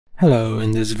Hello, in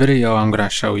this video I'm gonna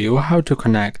show you how to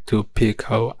connect to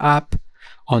PICO app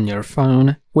on your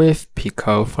phone with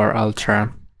PICO for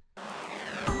Ultra.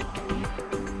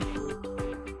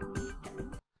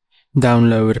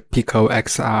 Download PICO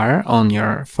XR on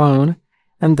your phone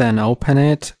and then open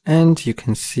it, and you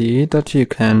can see that you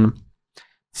can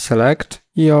select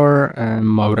your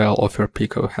model of your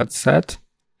PICO headset,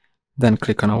 then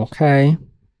click on OK.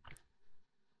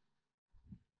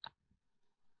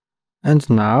 And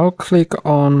now click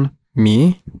on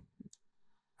Me,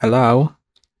 Allow,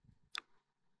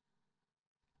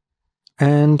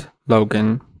 and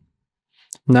Login.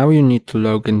 Now you need to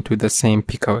log into the same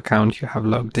PICO account you have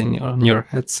logged in on your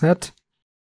headset.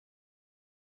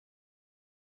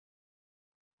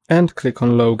 And click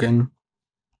on Login.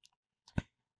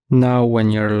 Now when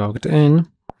you're logged in,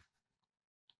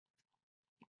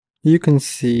 you can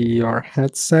see your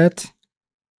headset.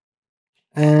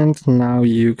 And now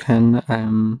you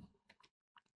can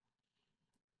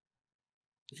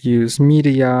use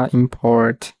media,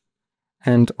 import,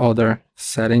 and other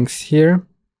settings here.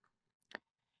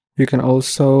 You can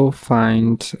also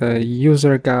find a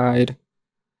user guide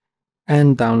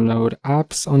and download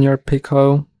apps on your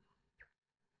PICO.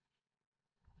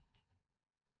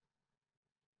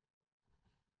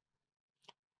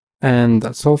 And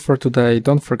that's all for today.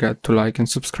 Don't forget to like and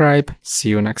subscribe. See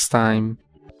you next time.